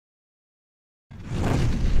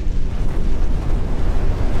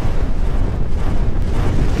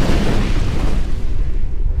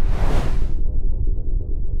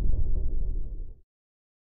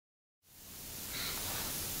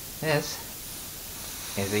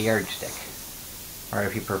is a yardstick. Or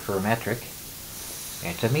if you prefer metric,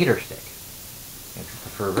 it's a meter stick. If you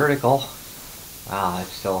prefer vertical,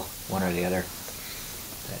 it's still one or the other.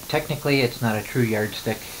 Technically, it's not a true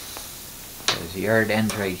yardstick, because the yard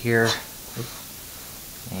ends right here,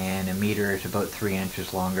 and a meter is about 3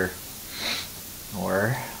 inches longer,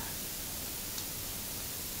 or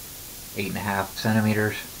 8.5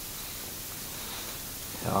 centimeters.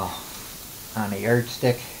 So on a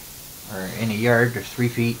yardstick, or in a yard, there's 3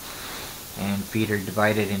 feet, and feet are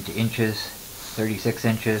divided into inches, 36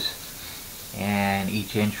 inches, and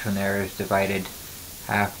each inch from there is divided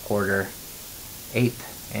half, quarter, eighth,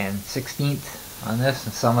 and 16th on this,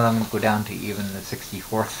 and some of them go down to even the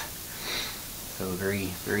 64th. So very,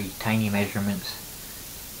 very tiny measurements.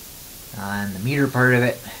 On the meter part of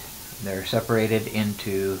it, they're separated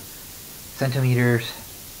into centimeters,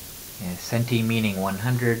 and centi meaning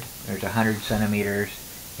 100. There's 100 centimeters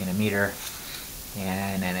in a meter,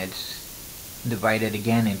 and then it's divided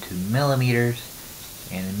again into millimeters,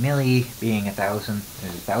 and a milli being 1,000.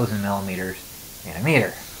 There's 1,000 millimeters in a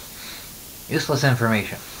meter. Useless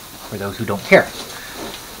information for those who don't care.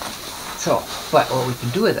 So, but what we can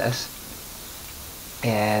do with this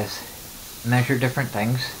is measure different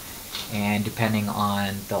things, and depending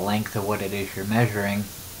on the length of what it is you're measuring,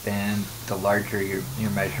 then the larger your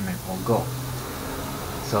measurement will go.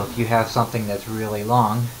 So if you have something that's really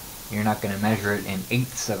long, you're not going to measure it in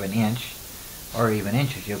eighths of an inch or even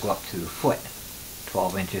inches. You'll go up to a foot,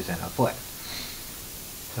 12 inches in a foot.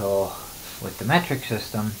 So with the metric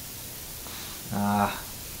system,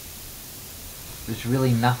 there's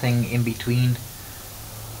really nothing in between.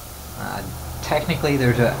 Technically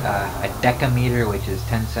there's a decameter, which is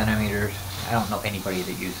 10 centimeters. I don't know anybody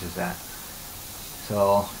that uses that.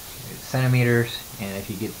 So centimeters, and if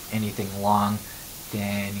you get anything long,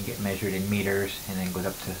 then you get measured in meters, and then goes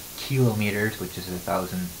up to kilometers, which is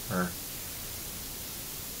 1,000, or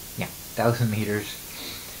 1,000 meters.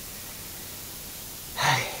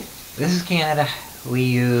 This is Canada. We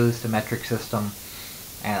use the metric system,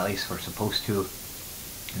 at least we're supposed to.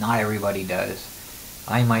 Not everybody does.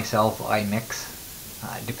 I myself, I mix,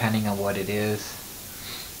 depending on what it is.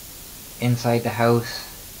 Inside the house,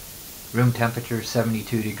 room temperature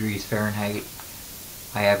 72 degrees Fahrenheit.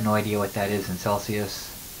 I have no idea what that is in Celsius.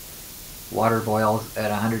 Water boils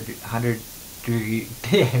at 100 degrees.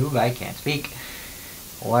 I can't speak.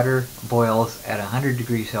 Water boils at 100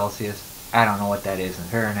 degrees Celsius. I don't know what that is in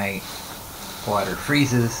Fahrenheit. Water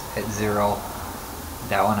freezes at 0.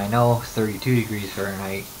 That one I know, 32 degrees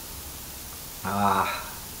Fahrenheit.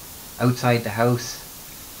 Outside the house,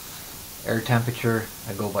 air temperature,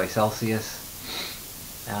 I go by Celsius.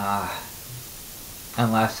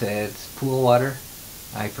 Unless it's pool water,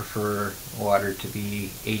 I prefer water to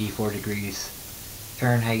be 84 degrees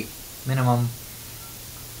Fahrenheit minimum.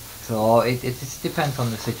 So it just depends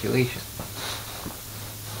on the situation.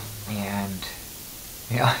 And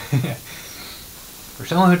yeah, for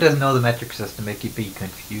someone who doesn't know the metric system, it could be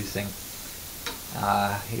confusing.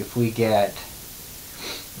 If we get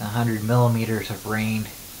 100 millimeters of rain,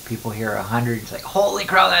 people hear 100, it's like, holy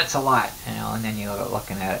crow, that's a lot, you know, and then you look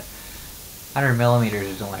looking at it, 100 millimeters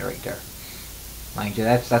is only right there. Mind you,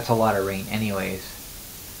 that's a lot of rain anyways.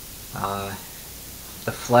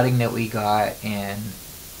 The flooding that we got in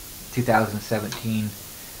 2017,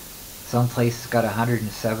 some places got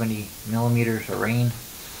 170 millimeters of rain.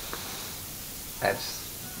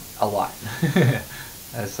 That's a lot.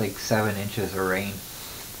 That's like 7 inches of rain.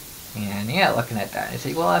 And yeah, looking at that, I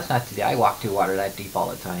say, well, that's not too deep. I walk through water that deep all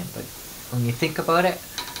the time. But when you think about it,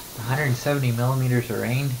 170 millimeters of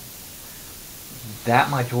rain, that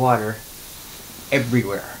much water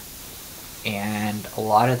everywhere. And a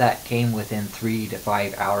lot of that came within 3 to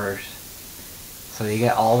 5 hours. So you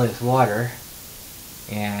get all this water,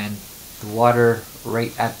 and the water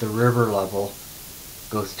right at the river level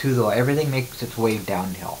goes to the, everything makes its way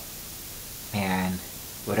downhill. And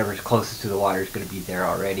whatever's closest to the water is going to be there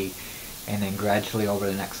already, and then gradually over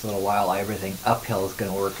the next little while everything uphill is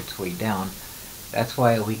going to work its way down. That's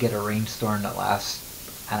why we get a rainstorm that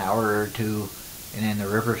lasts an hour or two, and then the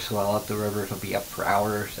rivers swell up. The rivers will be up for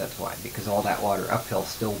hours. That's why, because all that water uphill is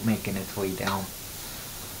still making its way down,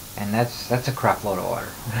 and that's a crap load of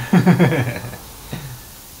water.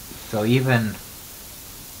 So even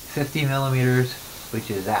 50 millimeters,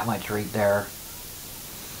 which is that much right there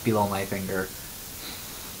below my finger,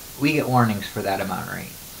 we get warnings for that amount of rain.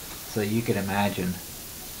 So you can imagine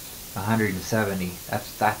 170.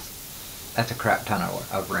 That's a crap ton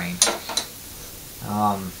of rain.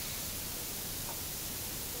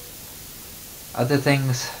 Other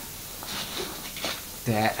things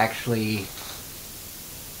that actually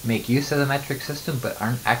make use of the metric system but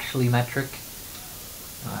aren't actually metric.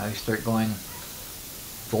 We start going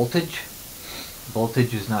voltage.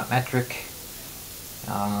 Voltage is not metric.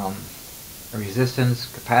 Resistance,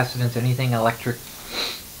 capacitance, anything electric,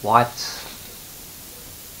 watts,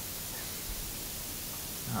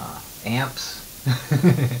 amps,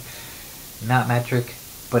 not metric,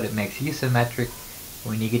 but it makes use of metric.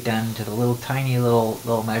 When you get down to the little tiny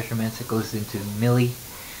little measurements, it goes into milli.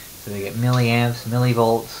 So we get milliamps,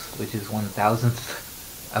 millivolts, which is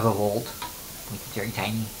 1,000th of a volt, which is very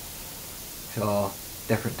tiny. So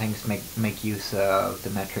different things make use of the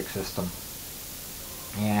metric system.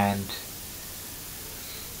 And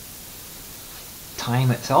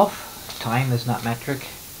time itself, time is not metric.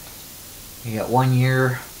 You got 1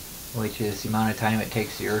 year, which is the amount of time it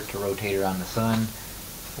takes the Earth to rotate around the sun.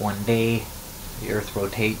 1 day, the Earth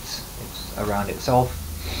rotates around itself.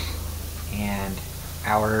 And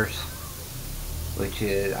hours, which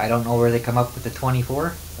is, I don't know where they come up with the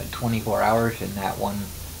 24, but 24 hours in that one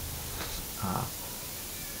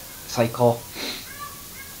cycle.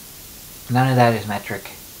 None of that is metric.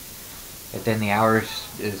 But then the hours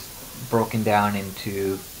is broken down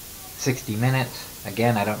into 60 minutes.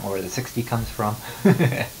 Again, I don't know where the 60 comes from.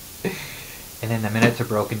 And then the minutes are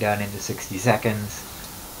broken down into 60 seconds.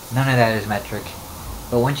 None of that is metric.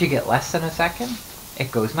 But once you get less than a second,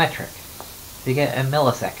 it goes metric. You get a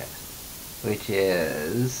millisecond, which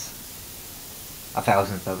is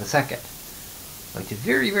 1,000th of a second, which is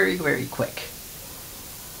very, very, very quick.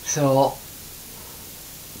 So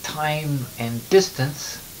time and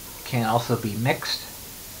distance can also be mixed.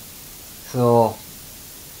 So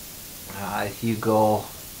if you go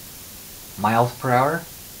miles per hour,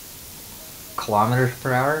 kilometers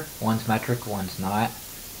per hour, one's metric, one's not.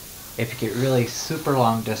 If you get really super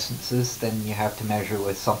long distances, then you have to measure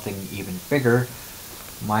with something even bigger.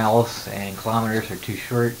 Miles and kilometers are too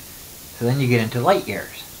short. So then you get into light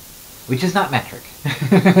years, which is not metric.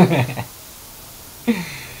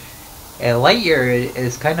 A light year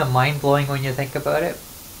is kind of mind-blowing when you think about it,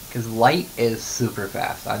 because light is super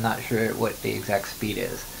fast. I'm not sure what the exact speed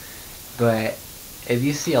is, but if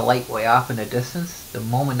you see a light way off in the distance, the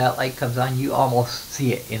moment that light comes on, you almost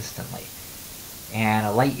see it instantly. And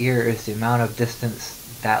a light year is the amount of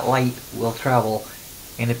distance that light will travel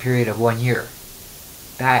in a period of 1 year.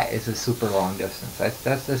 That is a super long distance.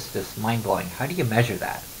 That's just mind-blowing. How do you measure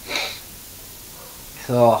that?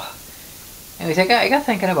 So, anyways, I got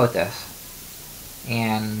thinking about this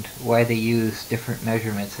and why they use different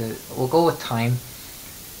measurements. We'll go with time.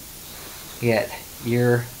 You get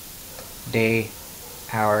year, day,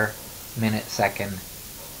 hour, minute, second,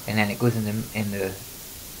 and then it goes into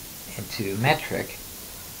metric.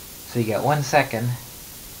 So you get 1 second,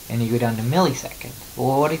 and you go down to milliseconds.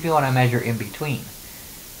 Well, what if you want to measure in between?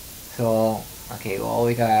 So, okay, well,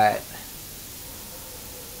 we got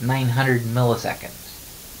 900 milliseconds.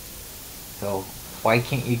 So why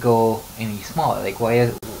can't you go any smaller? Like, why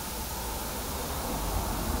is it?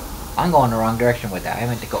 I'm going the wrong direction with that. I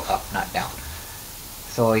meant to go up, not down.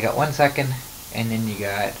 So you got 1 second, and then you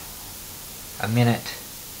got a minute,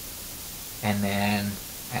 and then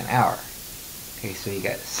an hour. Okay, so you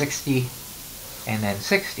got 60, and then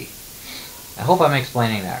 60. I hope I'm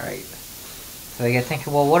explaining that right. So you got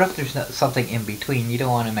thinking, well, what if there's something in between? You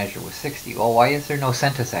don't want to measure with 60. Well, why is there no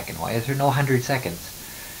centisecond? Why is there no 100 seconds?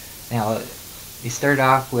 Now, you start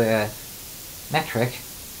off with metric.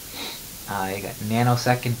 You got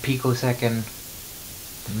nanosecond, picosecond,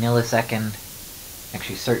 millisecond.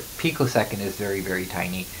 Actually, picosecond is very, very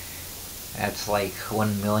tiny. That's like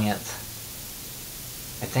 1/millionth.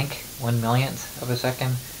 I think 1/millionth of a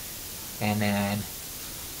second. And then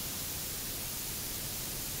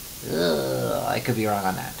I could be wrong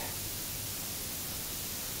on that.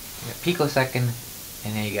 You got picosecond,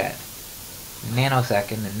 and then you got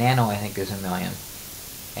nanosecond. The nano, I think, is 1,000,000,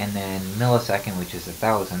 and then millisecond, which is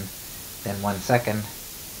 1,000. Then 1 second,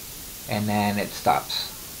 and then it stops.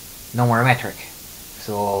 No more metric.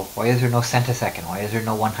 So why is there no centisecond? Why is there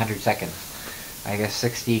no 100 seconds? I guess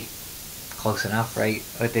 60, close enough, right?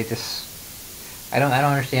 But they just, I don't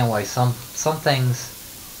understand why some things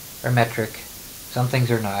are metric, some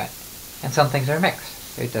things are not, and some things are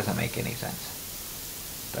mixed. It doesn't make any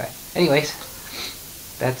sense. But anyways,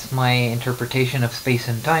 that's my interpretation of space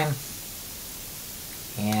and time,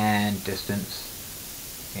 and distance,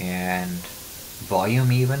 and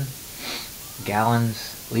volume even.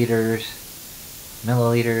 Gallons, liters,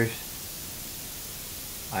 milliliters.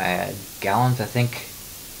 Gallons, I think,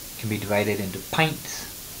 can be divided into pints,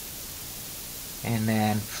 and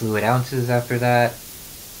then fluid ounces after that.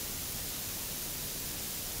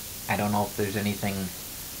 I don't know if there's anything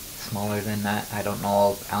smaller than that. I don't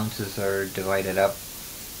know if ounces are divided up.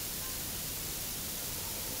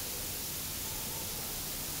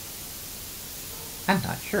 I'm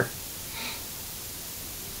not sure.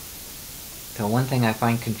 So one thing I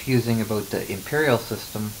find confusing about the imperial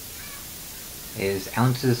system is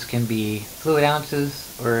ounces can be fluid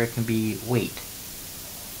ounces, or it can be weight.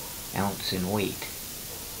 Ounce and weight.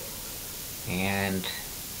 And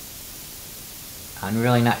I'm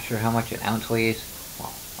really not sure how much an ounce weighs.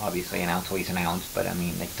 Well, obviously an ounce weighs an ounce, but I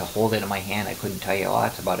mean, like, to hold it in my hand, I couldn't tell you, oh,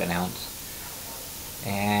 that's about an ounce.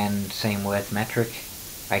 And same with metric.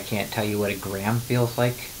 I can't tell you what a gram feels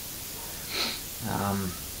like.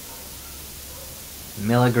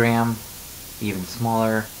 Milligram, even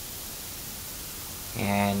smaller.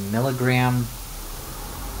 And milligram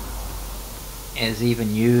is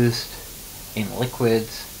even used in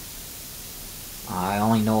liquids. I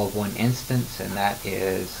only know of one instance, and that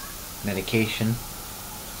is medication.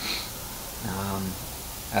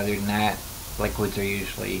 Other than that, liquids are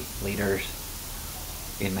usually liters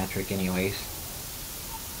in metric anyways.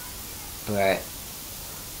 But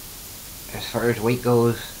as far as weight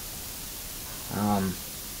goes,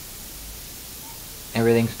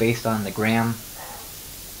 everything's based on the gram.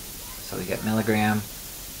 So we got milligram.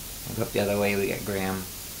 We go up the other way, we got gram.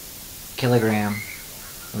 Kilogram,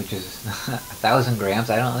 which is 1,000 grams.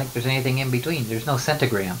 I don't think there's anything in between. There's no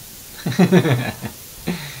centigram.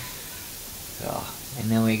 So, and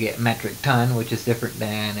then we get metric ton, which is different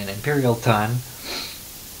than an imperial ton.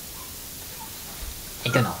 I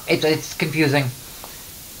don't know. It's confusing.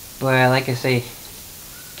 But like I say,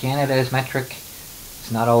 Canada is metric.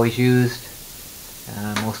 It's not always used.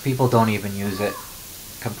 Most people don't even use it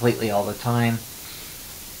completely all the time.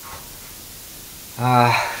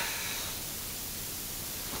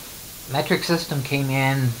 Metric system came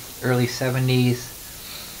in early 70s.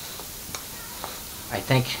 I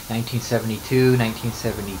think 1972,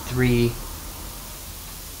 1973. In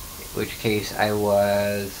which case I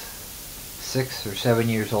was 6 or 7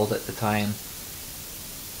 years old at the time.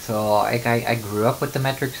 So I grew up with the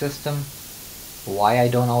metric system. Why I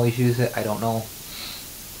don't always use it, I don't know.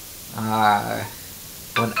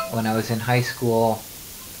 When I was in high school,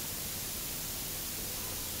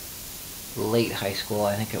 late high school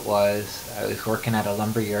I think it was, I was working at a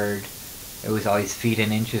lumber yard. It was always feet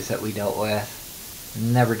and inches that we dealt with.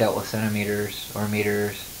 Never dealt with centimeters or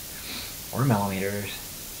meters or millimeters.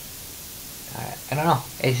 I don't know.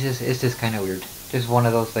 It's just kind of weird. Just one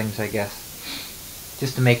of those things, I guess.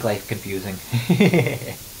 Just to make life confusing.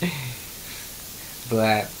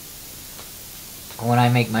 But when I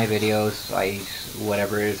make my videos, I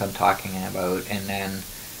whatever it is I'm talking about, and then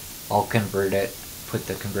I'll convert it, put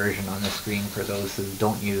the conversion on the screen for those who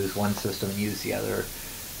don't use one system and use the other,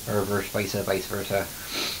 or vice versa.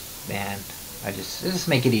 And I just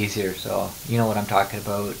make it easier, so you know what I'm talking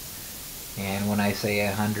about. And when I say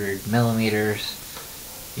 100 millimeters,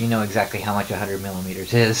 you know exactly how much 100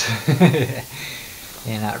 millimeters is.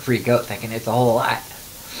 And not freak out thinking it's a whole lot.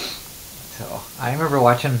 So I remember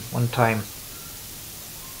watching one time,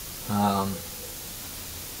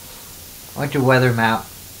 watch a weather map.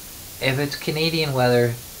 If it's Canadian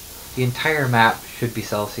weather, the entire map should be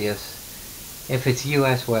Celsius. If it's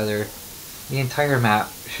US weather, the entire map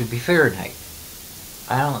should be Fahrenheit.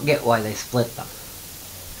 I don't get why they split them.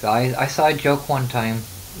 So I saw a joke one time.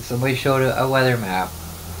 Somebody showed a weather map,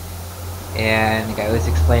 and the guy was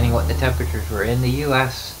explaining what the temperatures were. In the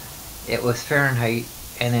US, it was Fahrenheit,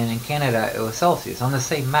 and then in Canada, it was Celsius on the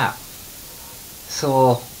same map.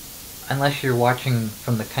 So, unless you're watching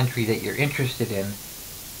from the country that you're interested in,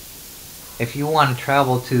 if you want to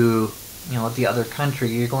travel to, the other country,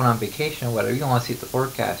 you're going on vacation or whatever, you want to see what the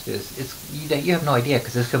forecast is. You have no idea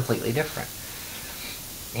because it's completely different.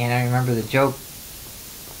 And I remember the joke.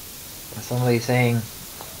 Somebody saying,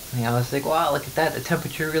 it's like, wow, look at that, the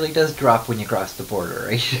temperature really does drop when you cross the border,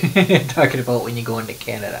 right? Talking about when you go into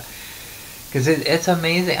Canada. Because it's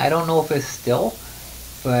amazing. I don't know if it's still,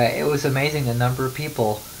 but it was amazing the number of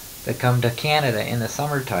people that come to Canada in the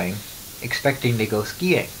summertime expecting to go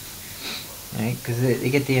skiing. Right? Because they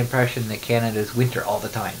get the impression that Canada's winter all the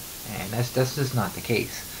time. And that's just not the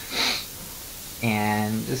case.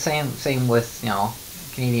 And the same with,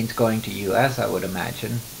 Canadians going to US, I would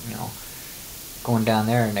imagine, going down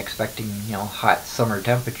there and expecting, hot summer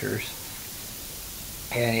temperatures.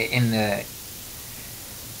 And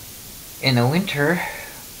in the winter,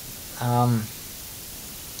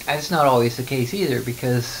 that's not always the case either,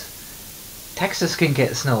 because Texas can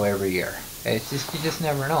get snow every year. It's just, you just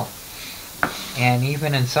never know. And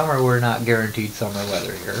even in summer, we're not guaranteed summer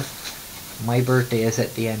weather here. My birthday is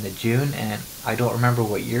at the end of June, and I don't remember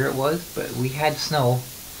what year it was, but we had snow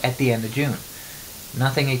at the end of June.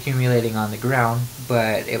 Nothing accumulating on the ground,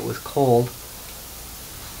 but it was cold,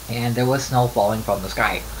 and there was snow falling from the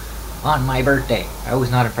sky on my birthday. I was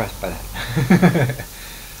not impressed by that.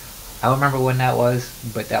 I don't remember when that was,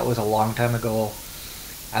 but that was a long time ago.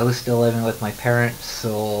 I was still living with my parents,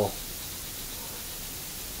 so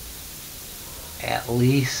at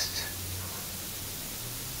least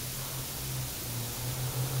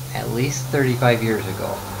 35 years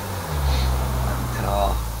ago.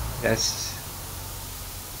 So that's,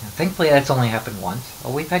 thankfully that's only happened once.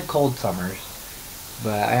 Well, we've had cold summers,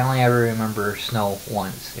 but I only ever remember snow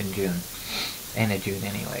once in June. End of June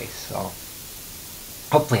anyway, so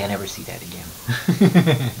hopefully I never see that again.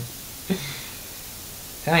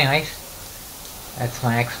 So anyways, that's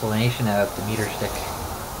my explanation of the meter stick,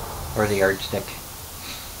 or the yardstick,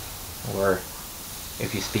 or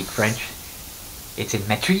if you speak French, it's in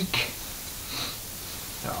metrique.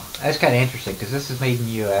 So that's kind of interesting because this is made in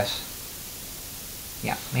the U.S.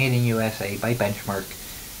 Yeah, made in USA by Benchmark,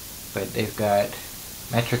 but they've got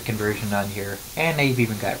metric conversion on here, and they've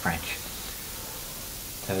even got French.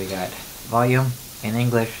 So we got volume in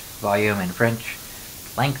English, volume in French,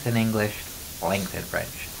 length in English, length in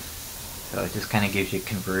French. So it just kind of gives you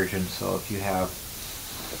conversion. So if you have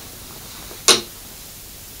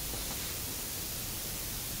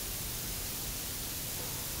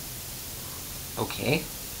okay.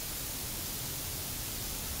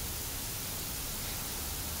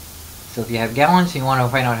 So if you have gallons and you want to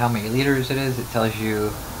find out how many liters it is, it tells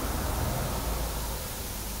you.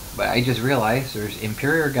 But I just realized there's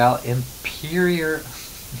imperial gallons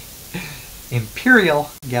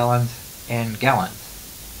and gallons.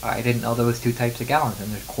 I didn't know there was two types of gallons,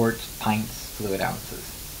 and there's quarts, pints, fluid ounces.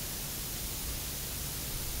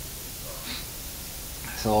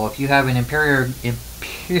 So if you have an imperial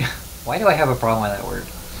why do I have a problem with that word?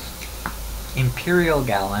 Imperial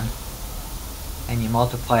gallon, and you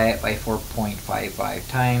multiply it by 4.55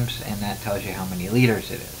 times, and that tells you how many liters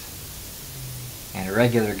it is. And a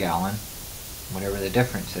regular gallon, whatever the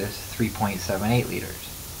difference is, 3.78 liters.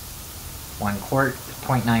 1 quart is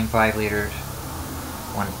 0.95 liters,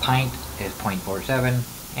 1 pint is 0.47,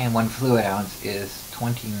 and 1 fluid ounce is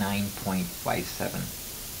 29.57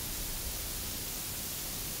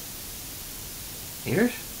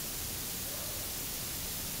 liters.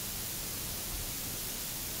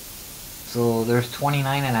 So there's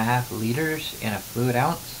 29.5 liters in a fluid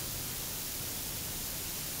ounce.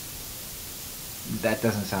 That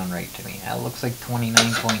doesn't sound right to me. That looks like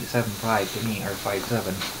 29.75 to me, or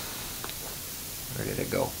 57. Where did it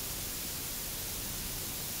go?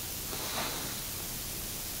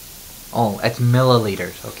 Oh, that's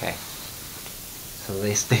milliliters. Okay. So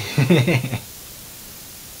they stay.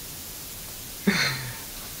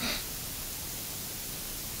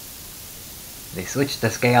 They switched the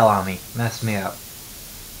scale on me. Messed me up.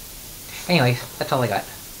 Anyways, that's all I got.